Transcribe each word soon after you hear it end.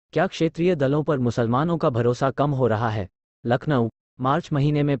क्या क्षेत्रीय दलों पर मुसलमानों का भरोसा कम हो रहा है? लखनऊ, मार्च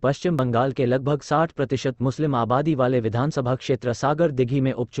महीने में पश्चिम बंगाल के लगभग 60% मुस्लिम आबादी वाले विधानसभा क्षेत्र सागर दिघी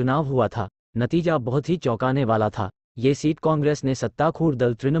में उपचुनाव हुआ था। नतीजा बहुत ही चौंकाने वाला था। ये सीट कांग्रेस ने सत्तारूढ़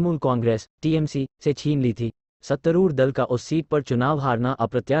दल तृणमूल कांग्रेस टीएमसी से छीन ली थी। सत्तारूढ़ दल का उस सीट पर चुनाव हारना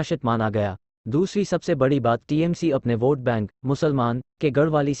अप्रत्याशित माना गया। दूसरी सबसे बड़ी बात, टीएमसी अपने वोट बैंक मुसलमान के गढ़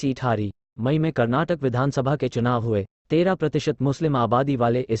वाली सीट हारी। मई में कर्नाटक विधानसभा के चुनाव हुए। 13% मुस्लिम आबादी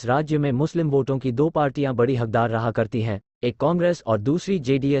वाले इस राज्य में मुस्लिम वोटों की दो पार्टियां बड़ी हकदार रहा करती हैं, एक कांग्रेस और दूसरी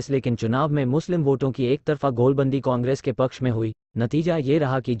जेडीएस। लेकिन चुनाव में मुस्लिम वोटों की एक तरफा गोलबंदी कांग्रेस के पक्ष में हुई। नतीजा ये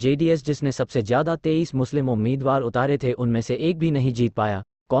रहा कि जेडीएस, जिसने सबसे ज्यादा 23 मुस्लिम उम्मीदवार उतारे थे, उनमें से एक भी नहीं जीत पाया।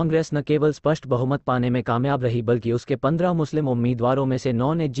 कांग्रेस न केवल स्पष्ट बहुमत पाने में कामयाब रही, बल्कि उसके 15 मुस्लिम उम्मीदवारों में से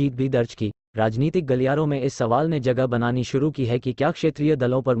 9 ने जीत भी दर्ज की। राजनीतिक गलियारों में इस सवाल ने जगह बनानी शुरू की है कि क्या क्षेत्रीय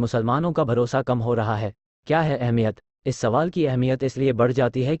दलों पर मुसलमानों का भरोसा कम हो रहा है? क्या है अहमियत? इस सवाल की अहमियत इसलिए बढ़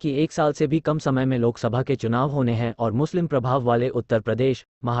जाती है कि एक साल से भी कम समय में लोकसभा के चुनाव होने हैं और मुस्लिम प्रभाव वाले उत्तर प्रदेश,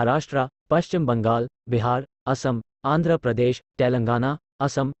 महाराष्ट्र, पश्चिम बंगाल, बिहार, असम, आंध्र प्रदेश, तेलंगाना,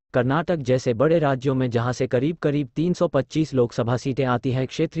 असम, कर्नाटक जैसे बड़े राज्यों में, जहां से करीब करीब 325 लोकसभा सीटें आती हैं,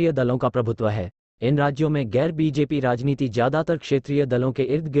 क्षेत्रीय दलों का प्रभुत्व है। इन राज्यों में गैर बीजेपी राजनीति ज्यादातर क्षेत्रीय दलों के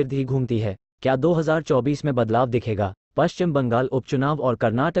इर्द गिर्द ही घूमती है। क्या 2024 में बदलाव दिखेगा? पश्चिम बंगाल उपचुनाव और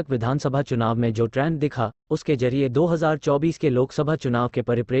कर्नाटक विधानसभा चुनाव में जो ट्रेंड दिखा, उसके जरिए 2024 के लोकसभा चुनाव के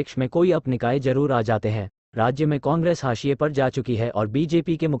परिप्रेक्ष्य में कोई अपनिकाय जरूर आ जाते हैं। राज्य में कांग्रेस हाशिए पर जा चुकी है और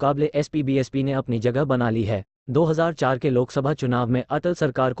बीजेपी के मुकाबले एसपी बीएसपी ने अपनी जगह बना ली है। 2004 के लोकसभा चुनाव में अटल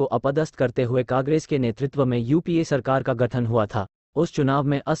सरकार को अपदस्थ करते हुए कांग्रेस के नेतृत्व में यूपीए सरकार का गठन हुआ था। उस चुनाव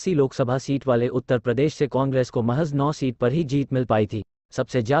में 80 लोकसभा सीट वाले उत्तर प्रदेश से कांग्रेस को महज 9 सीट पर ही जीत मिल पाई थी।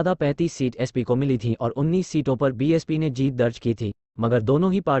 सबसे ज्यादा 35 सीट एसपी को मिली थी और 19 सीटों पर बीएसपी ने जीत दर्ज की थी, मगर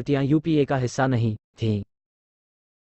दोनों ही पार्टियां यूपीए का हिस्सा नहीं थीं।